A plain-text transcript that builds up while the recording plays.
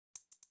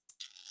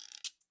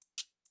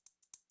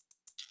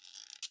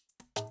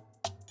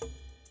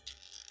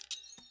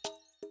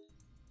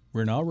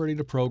We're now ready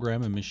to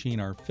program and machine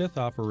our fifth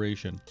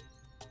operation.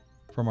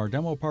 From our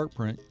demo part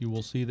print, you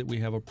will see that we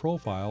have a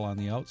profile on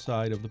the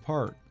outside of the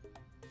part.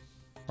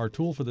 Our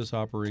tool for this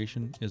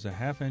operation is a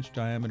 1/2 inch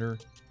diameter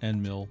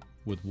end mill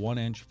with 1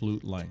 inch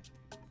flute length.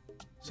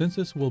 Since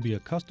this will be a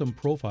custom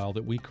profile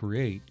that we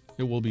create,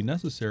 it will be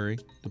necessary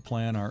to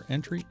plan our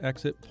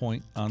entry-exit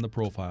point on the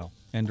profile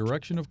and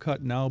direction of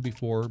cut now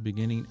before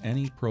beginning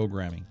any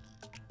programming.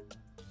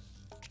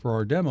 For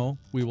our demo,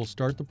 we will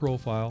start the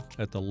profile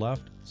at the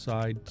left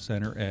side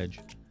center edge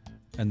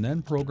and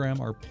then program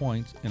our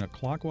points in a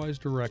clockwise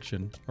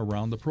direction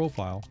around the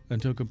profile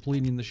until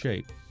completing the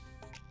shape.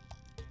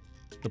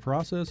 The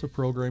process of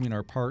programming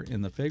our part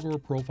in the Fagor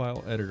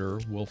profile editor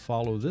will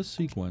follow this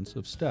sequence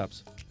of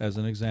steps as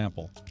an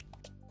example.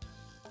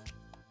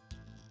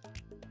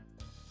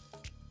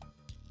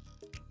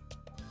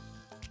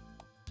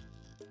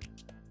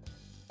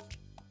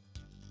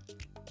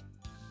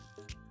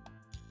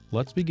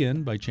 Let's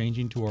begin by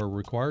changing to our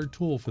required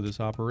tool for this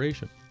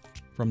operation.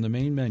 From the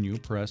main menu,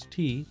 press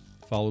T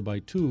followed by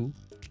 2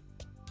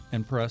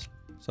 and press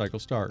Cycle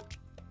Start.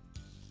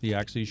 The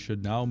axes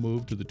should now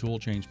move to the tool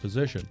change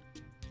position.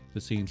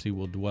 The CNC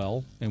will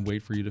dwell and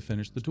wait for you to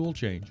finish the tool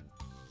change.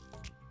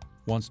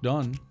 Once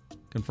done,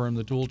 confirm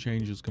the tool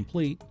change is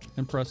complete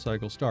and press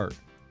Cycle Start.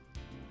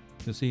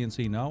 The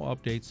CNC now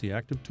updates the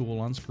active tool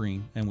on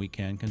screen and we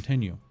can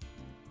continue.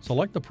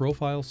 Select the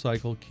Profile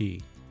Cycle key.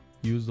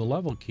 Use the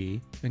Level key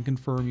and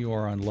confirm you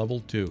are on Level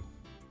 2.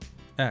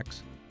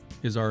 X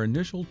is our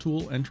initial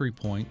tool entry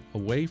point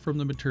away from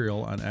the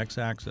material on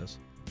X-axis.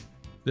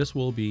 This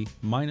will be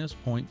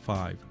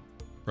 -0.5.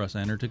 Press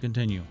Enter to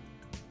continue.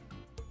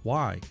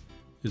 Y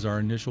is our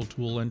initial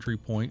tool entry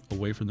point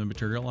away from the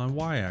material on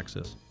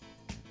Y-axis.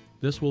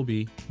 This will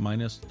be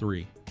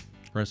 -3.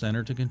 Press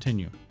Enter to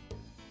continue.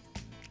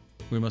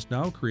 We must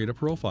now create a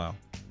profile.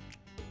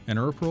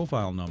 Enter a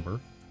profile number.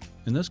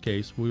 In this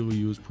case, we will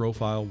use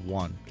Profile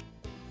 1.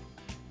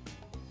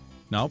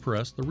 Now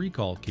press the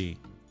Recall key.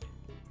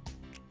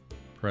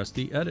 Press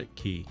the Edit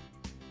key.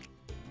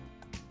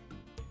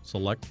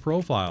 Select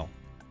Profile.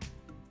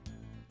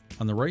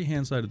 On the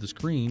right-hand side of the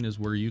screen is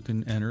where you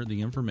can enter the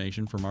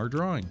information from our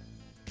drawing.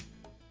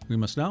 We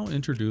must now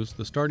introduce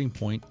the starting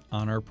point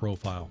on our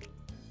profile.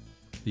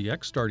 The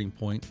X starting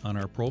point on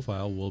our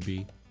profile will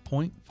be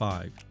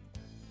 0.5.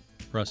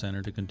 Press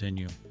Enter to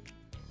continue.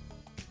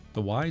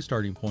 The Y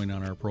starting point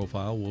on our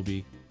profile will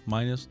be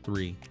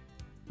 -3.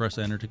 Press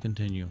Enter to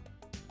continue.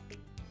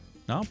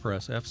 Now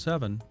press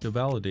F7 to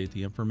validate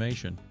the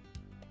information.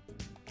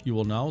 You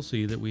will now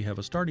see that we have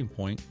a starting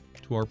point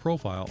to our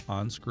profile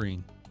on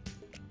screen.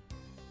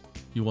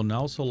 You will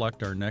now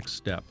select our next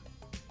step.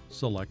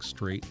 Select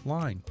Straight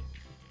Line.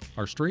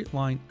 Our straight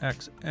line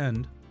X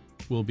end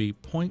will be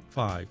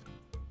 0.5.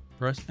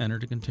 Press Enter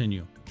to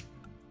continue.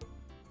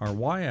 Our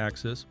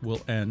Y-axis will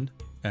end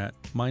at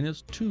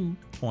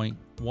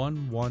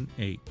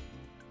 -2.118.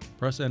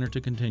 Press Enter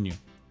to continue.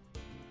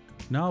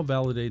 Now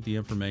validate the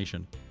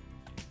information.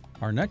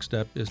 Our next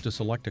step is to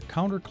select a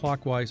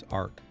counterclockwise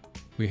arc.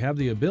 We have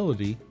the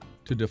ability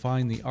to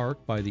define the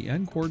arc by the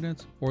end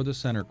coordinates or the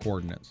center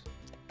coordinates.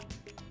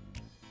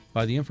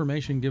 By the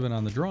information given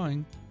on the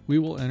drawing, we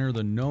will enter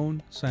the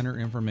known center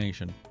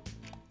information.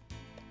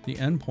 The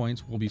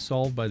endpoints will be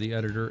solved by the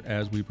editor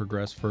as we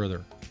progress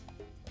further.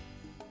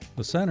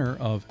 The center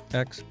of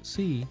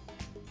XC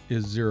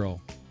is 0.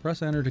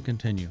 Press Enter to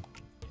continue.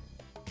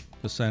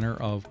 The center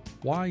of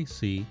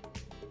YC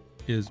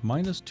is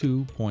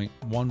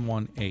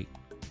 -2.118.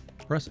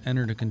 Press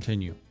Enter to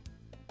continue.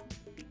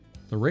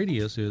 The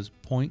radius is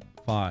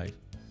 0.5.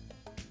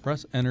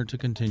 Press Enter to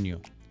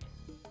continue.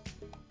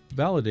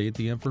 Validate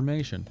the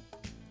information.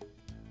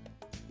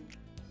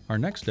 Our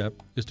next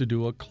step is to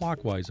do a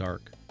clockwise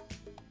arc.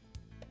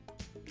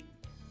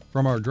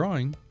 From our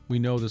drawing, we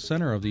know the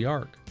center of the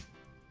arc.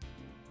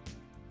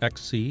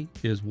 XC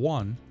is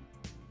 1.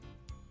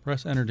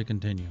 Press Enter to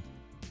continue.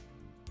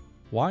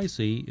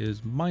 YC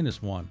is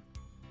 -1.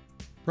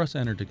 Press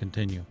Enter to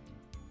continue.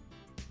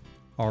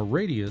 Our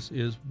radius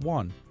is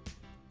 1.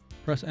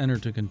 Press Enter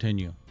to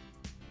continue.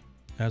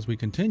 As we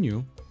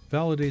continue,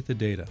 validate the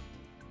data.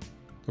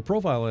 The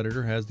profile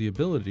editor has the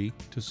ability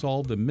to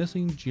solve the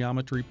missing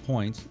geometry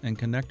points and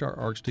connect our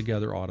arcs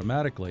together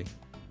automatically.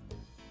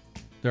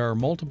 There are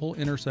multiple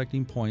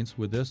intersecting points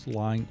with this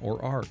line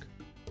or arc.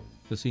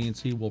 The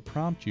CNC will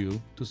prompt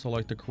you to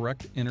select the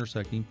correct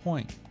intersecting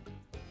point.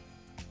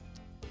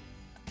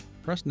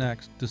 Press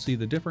Next to see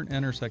the different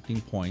intersecting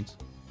points.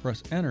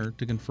 Press Enter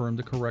to confirm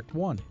the correct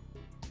one.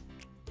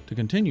 To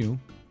continue,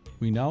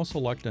 we now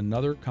select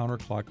another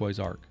counterclockwise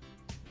arc.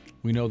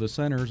 We know the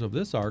centers of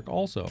this arc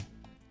also.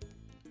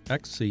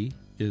 XC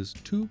is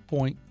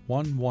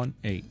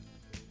 2.118.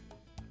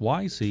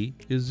 YC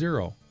is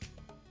 0.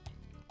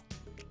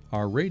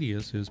 Our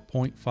radius is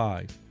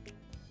 0.5.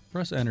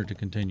 Press Enter to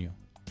continue.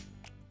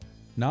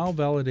 Now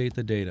validate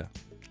the data.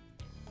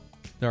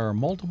 There are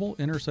multiple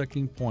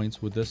intersecting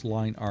points with this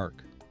line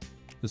arc.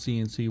 The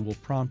CNC will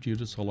prompt you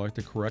to select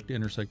the correct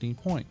intersecting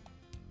point.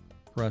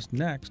 Press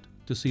Next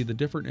to see the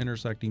different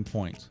intersecting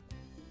points.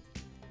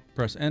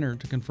 Press Enter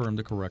to confirm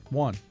the correct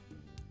one.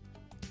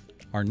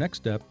 Our next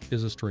step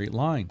is a straight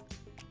line.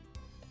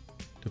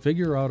 To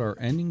figure out our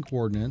ending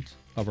coordinates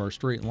of our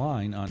straight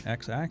line on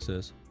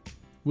x-axis,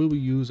 we will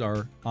use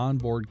our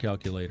onboard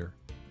calculator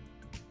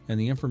and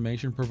the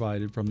information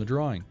provided from the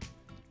drawing.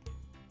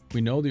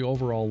 We know the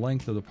overall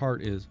length of the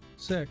part is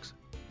 6.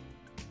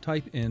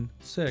 Type in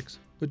 6,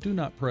 but do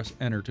not press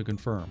Enter to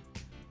confirm.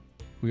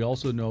 We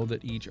also know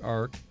that each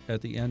arc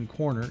at the end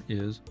corner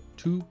is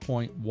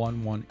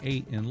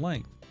 2.118 in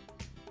length.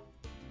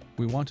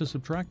 We want to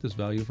subtract this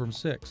value from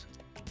 6.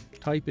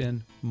 Type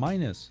in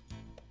minus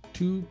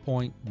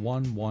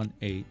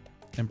 2.118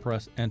 and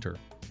press Enter.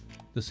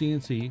 The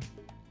CNC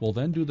will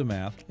then do the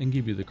math and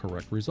give you the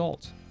correct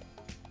results.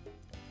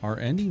 Our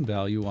ending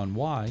value on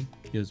Y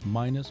is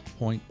minus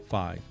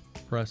 0.5.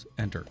 Press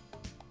Enter.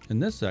 In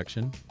this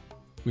section,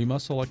 we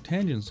must select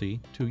tangency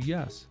to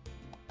yes.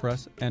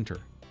 Press Enter.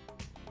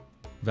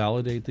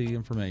 Validate the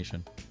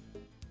information.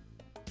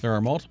 There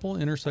are multiple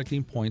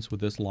intersecting points with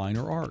this line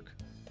or arc.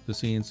 The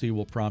CNC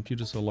will prompt you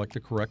to select the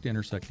correct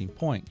intersecting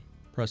point.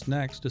 Press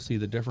Next to see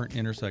the different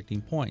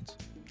intersecting points.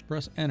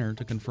 Press Enter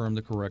to confirm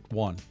the correct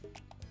one.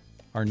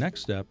 Our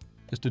next step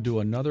is to do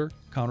another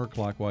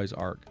counterclockwise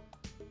arc.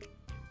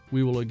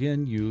 We will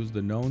again use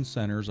the known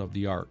centers of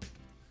the arc.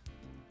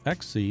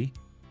 XC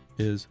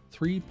is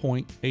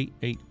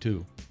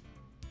 3.882.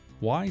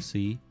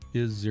 YC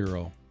is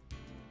 0.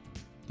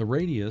 The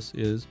radius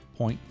is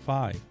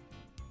 0.5.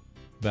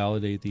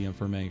 Validate the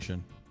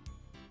information.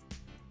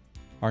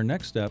 Our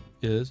next step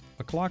is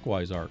a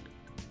clockwise arc.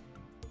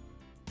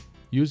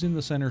 Using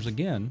the centers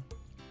again,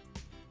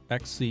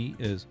 XC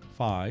is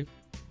 5,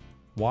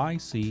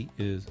 YC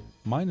is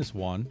minus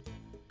 1,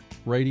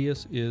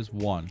 radius is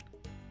 1.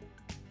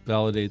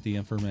 Validate the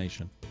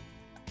information.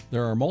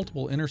 There are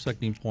multiple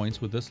intersecting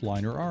points with this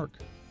line or arc.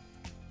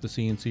 The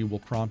CNC will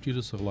prompt you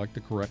to select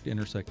the correct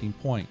intersecting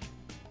point.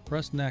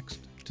 Press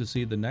Next to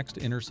see the next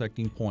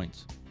intersecting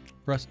points.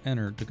 Press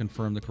Enter to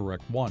confirm the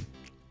correct one.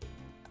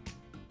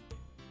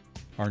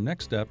 Our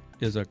next step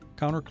is a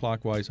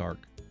counterclockwise arc.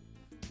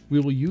 We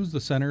will use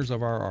the centers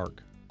of our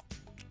arc.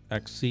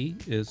 XC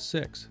is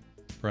 6.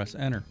 Press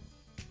Enter.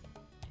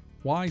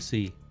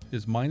 YC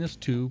is minus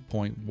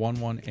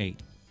 2.118.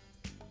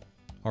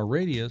 Our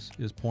radius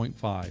is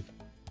 0.5.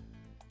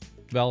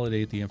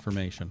 Validate the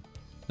information.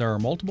 There are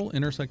multiple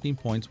intersecting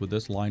points with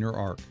this line or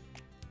arc.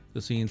 The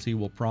CNC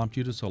will prompt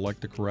you to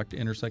select the correct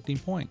intersecting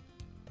point.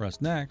 Press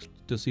Next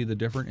to see the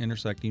different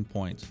intersecting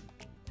points.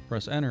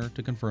 Press Enter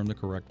to confirm the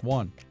correct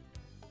one.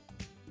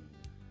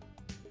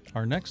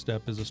 Our next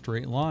step is a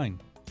straight line.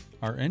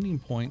 Our ending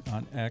point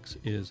on X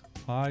is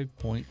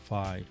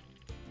 5.5.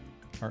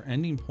 Our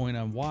ending point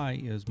on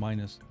Y is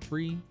minus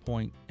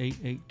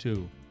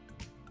 3.882.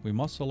 We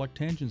must select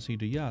tangency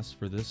to yes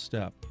for this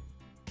step.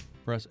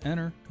 Press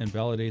Enter and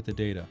validate the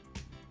data.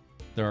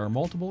 There are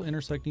multiple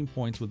intersecting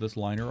points with this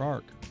line or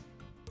arc.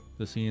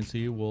 The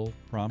CNC will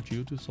prompt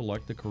you to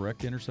select the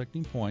correct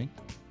intersecting point.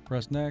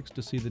 Press Next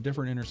to see the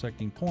different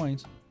intersecting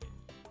points.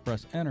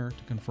 Press Enter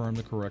to confirm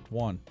the correct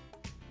one.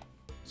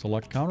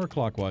 Select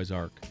counterclockwise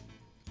arc.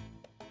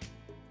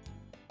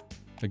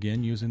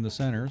 Again, using the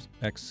centers,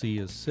 XC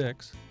is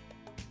 6,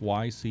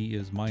 YC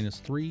is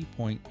minus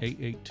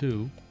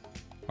 3.882,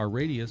 our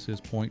radius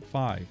is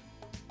 0.5.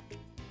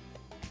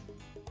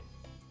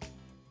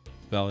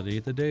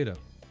 Validate the data.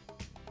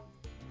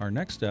 Our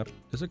next step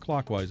is a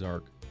clockwise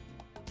arc.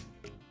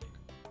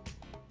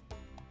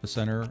 The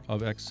center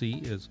of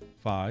XC is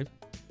 5.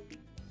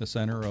 The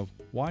center of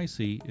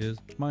YC is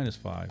minus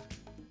 5.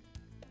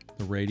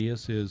 The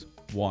radius is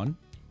 1.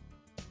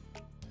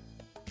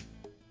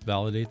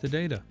 Validate the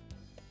data.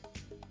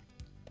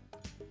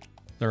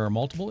 There are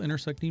multiple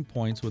intersecting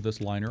points with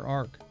this line or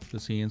arc. The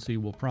CNC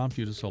will prompt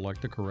you to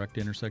select the correct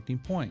intersecting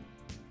point.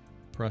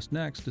 Press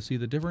Next to see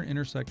the different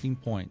intersecting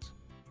points.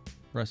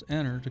 Press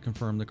Enter to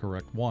confirm the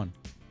correct one.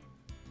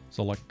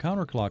 Select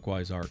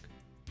counterclockwise arc.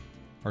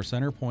 Our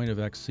center point of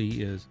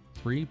XC is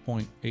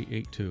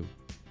 3.882.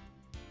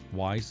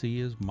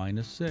 YC is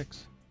minus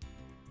 6.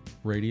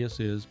 Radius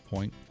is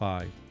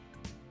 0.5.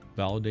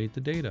 Validate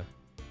the data.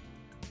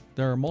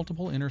 There are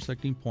multiple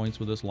intersecting points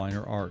with this line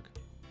or arc.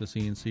 The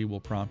CNC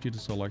will prompt you to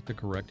select the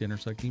correct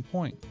intersecting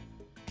point.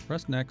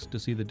 Press Next to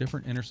see the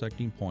different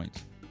intersecting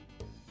points.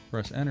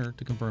 Press Enter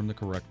to confirm the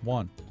correct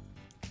one.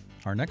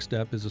 Our next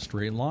step is a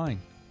straight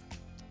line.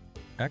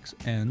 X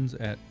ends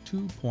at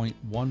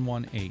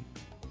 2.118.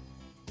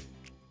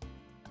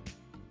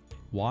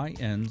 Y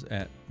ends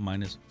at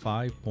minus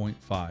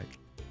 5.5.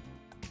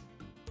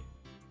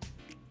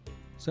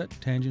 Set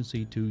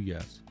tangency to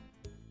yes.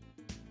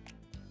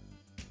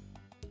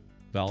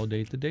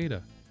 Validate the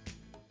data.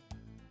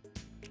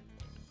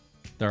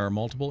 There are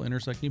multiple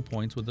intersecting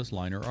points with this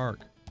line or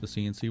arc. The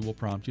CNC will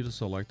prompt you to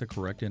select the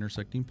correct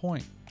intersecting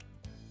point.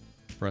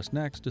 Press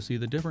Next to see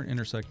the different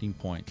intersecting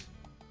points.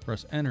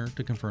 Press Enter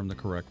to confirm the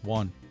correct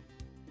one.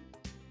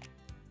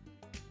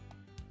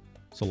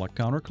 Select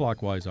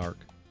counterclockwise arc.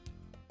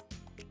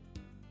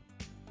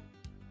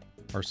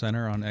 Our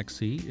center on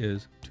XC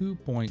is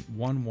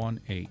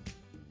 2.118.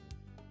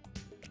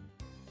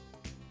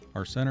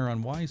 Our center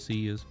on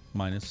YC is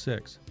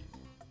 -6.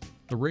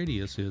 The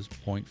radius is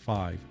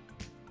 0.5.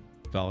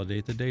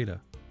 Validate the data.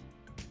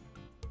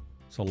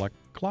 Select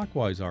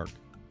clockwise arc.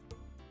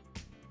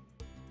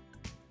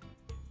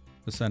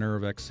 The center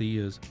of XC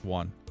is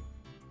 1.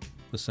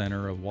 The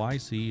center of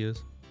YC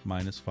is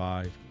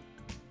 -5.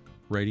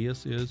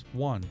 Radius is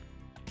 1.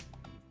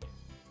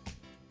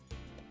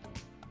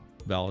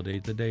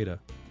 Validate the data.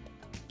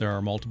 There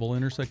are multiple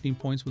intersecting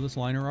points with this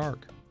line or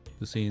arc.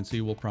 The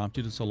CNC will prompt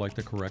you to select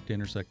the correct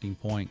intersecting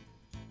point.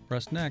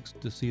 Press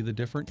Next to see the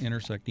different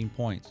intersecting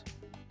points.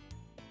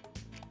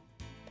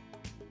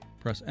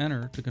 Press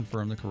Enter to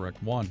confirm the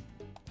correct one.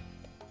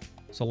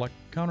 Select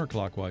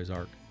counterclockwise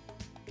arc.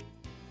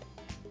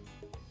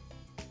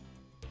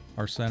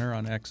 Our center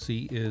on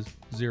XC is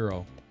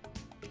 0.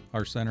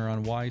 Our center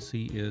on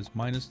YC is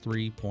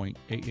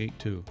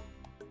 -3.882.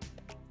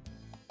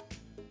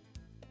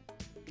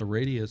 The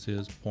radius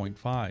is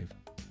 0.5.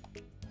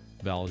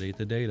 Validate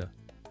the data.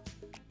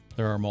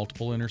 There are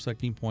multiple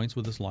intersecting points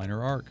with this line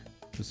or arc.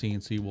 The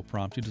CNC will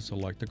prompt you to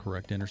select the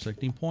correct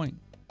intersecting point.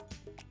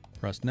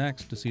 Press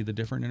Next to see the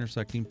different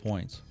intersecting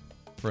points.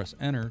 Press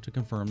Enter to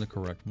confirm the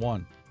correct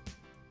one.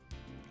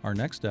 Our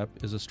next step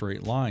is a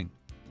straight line.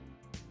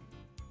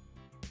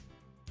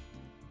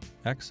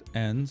 X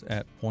ends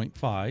at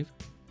 0.5.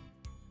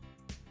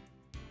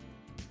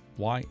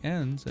 Y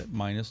ends at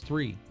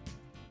 -3.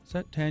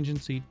 Set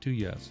tangency to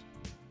yes.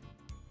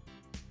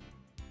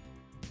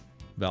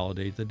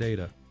 Validate the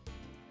data.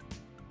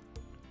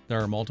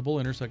 There are multiple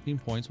intersecting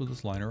points with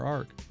this line or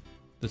arc.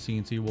 The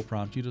CNC will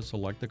prompt you to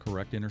select the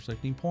correct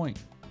intersecting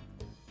point.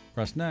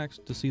 Press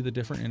Next to see the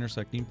different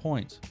intersecting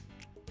points.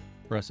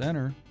 Press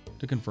Enter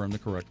to confirm the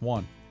correct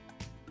one.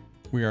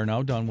 We are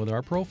now done with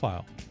our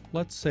profile.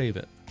 Let's save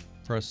it.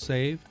 Press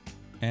Save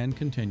and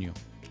Continue.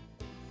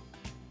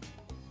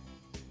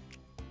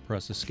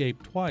 Press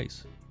Escape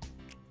twice.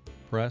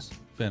 Press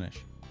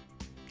Finish.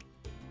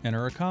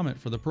 Enter a comment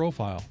for the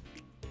profile.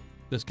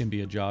 This can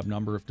be a job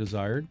number if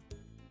desired.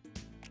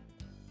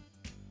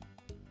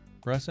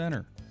 Press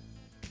Enter.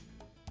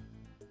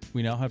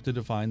 We now have to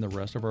define the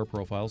rest of our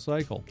profile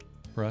cycle.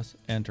 Press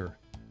Enter.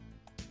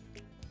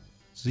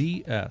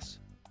 ZS.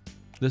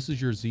 This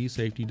is your Z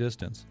safety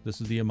distance. This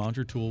is the amount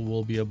your tool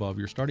will be above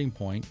your starting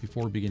point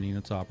before beginning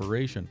its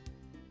operation.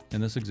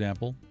 In this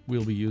example,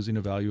 we'll be using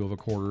a value of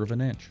 1/4 of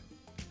an inch.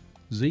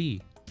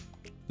 Z.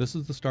 This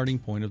is the starting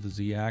point of the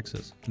Z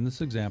axis. In this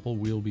example,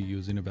 we'll be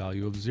using a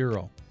value of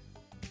 0.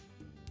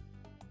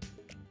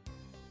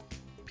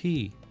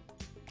 P.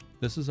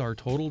 This is our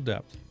total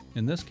depth.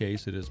 In this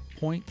case, it is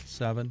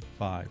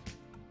 0.75.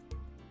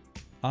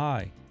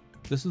 I.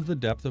 This is the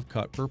depth of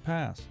cut per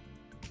pass.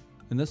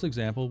 In this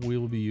example, we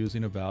will be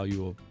using a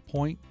value of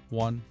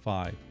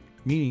 0.15,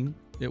 meaning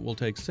it will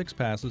take 6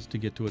 passes to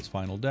get to its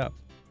final depth.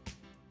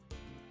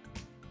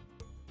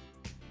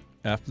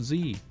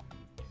 FZ.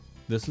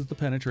 This is the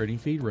penetrating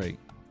feed rate.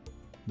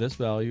 This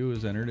value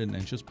is entered in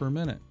inches per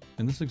minute.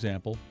 In this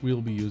example, we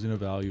will be using a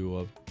value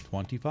of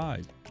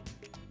 25.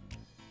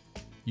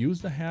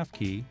 Use the half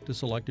key to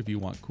select if you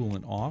want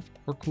coolant off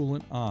or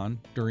coolant on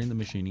during the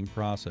machining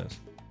process.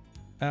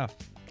 F.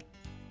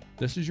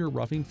 This is your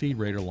roughing feed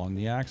rate along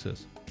the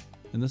axis.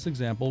 In this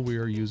example, we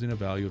are using a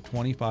value of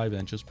 25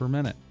 inches per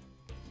minute.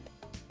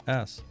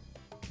 S.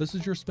 This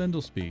is your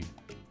spindle speed.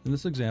 In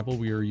this example,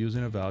 we are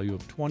using a value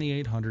of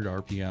 2800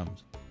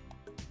 RPMs.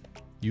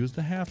 Use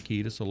the half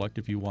key to select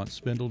if you want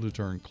spindle to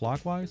turn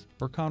clockwise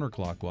or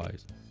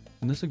counterclockwise.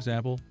 In this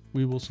example,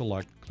 we will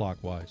select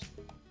clockwise.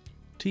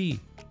 T.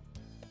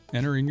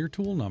 Enter in your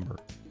tool number.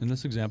 In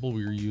this example,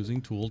 we are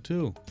using tool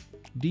 2.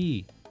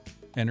 D.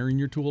 Enter in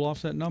your tool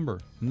offset number.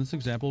 In this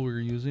example, we are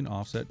using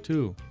offset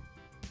 2.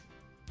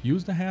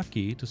 Use the half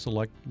key to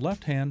select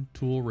left-hand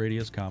tool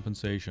radius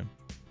compensation.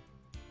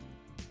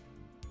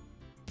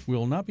 We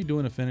will not be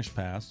doing a finish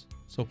pass,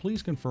 so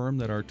please confirm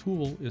that our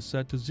tool is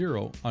set to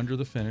 0 under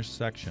the finish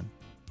section.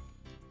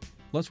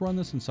 Let's run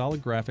this in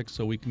solid graphics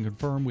so we can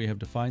confirm we have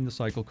defined the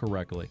cycle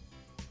correctly.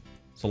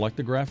 Select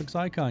the graphics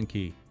icon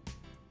key.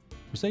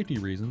 For safety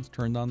reasons,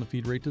 turn down the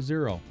feed rate to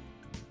 0.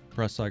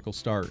 Press Cycle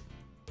Start.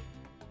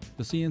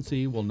 The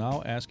CNC will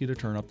now ask you to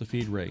turn up the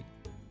feed rate.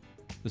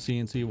 The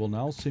CNC will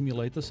now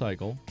simulate the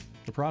cycle.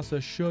 The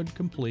process should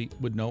complete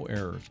with no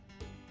errors.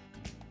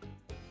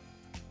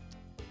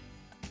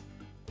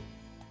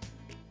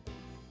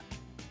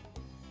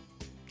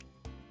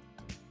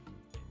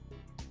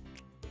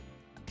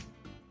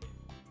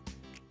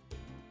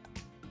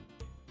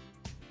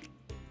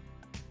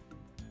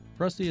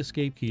 Press the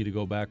Escape key to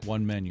go back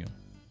one menu.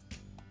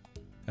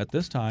 At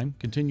this time,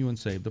 continue and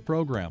save the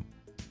program.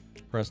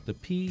 Press the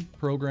P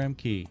program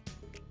key.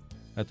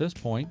 At this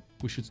point,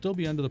 we should still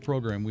be under the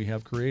program we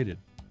have created.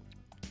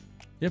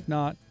 If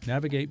not,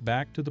 navigate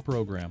back to the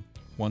program.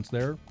 Once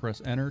there,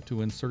 press Enter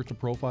to insert the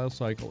profile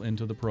cycle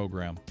into the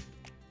program.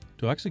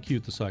 To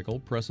execute the cycle,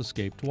 press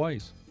Escape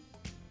twice.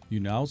 You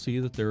now see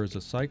that there is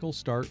a Cycle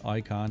Start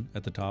icon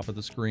at the top of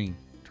the screen.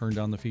 Turn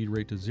down the feed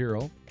rate to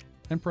 0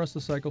 and press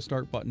the Cycle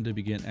Start button to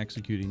begin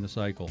executing the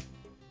cycle.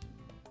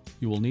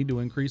 You will need to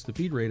increase the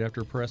feed rate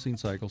after pressing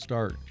cycle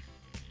start.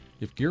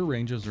 If gear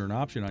ranges are an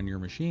option on your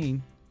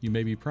machine, you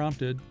may be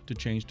prompted to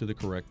change to the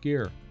correct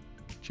gear.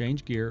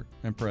 Change gear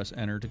and press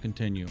enter to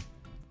continue.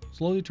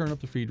 Slowly turn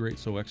up the feed rate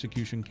so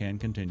execution can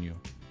continue.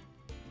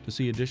 To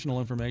see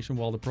additional information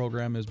while the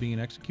program is being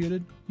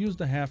executed, use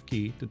the half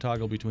key to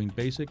toggle between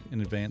basic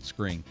and advanced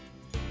screen.